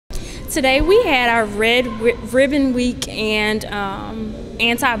Today we had our Red Ribbon Week and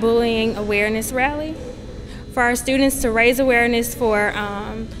anti-bullying awareness rally for our students to raise awareness for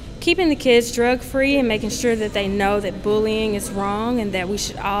keeping the kids drug-free and making sure that they know that bullying is wrong and that we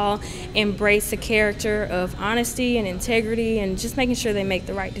should all embrace the character of honesty and integrity and just making sure they make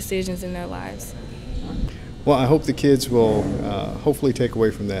the right decisions in their lives. Well, I hope the kids will hopefully take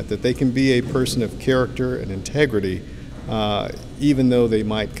away from that they can be a person of character and integrity even though they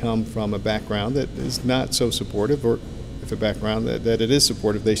might come from a background that is not so supportive, or if a background that it is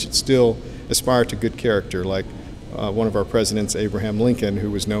supportive, they should still aspire to good character, like one of our presidents, Abraham Lincoln,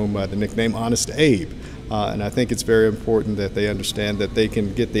 who was known by the nickname Honest Abe. And I think it's very important that they understand that they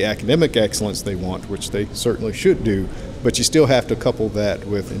can get the academic excellence they want, which they certainly should do, but you still have to couple that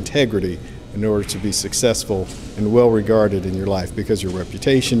with integrity in order to be successful and well regarded in your life, because your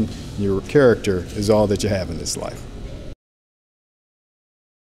reputation, your character is all that you have in this life.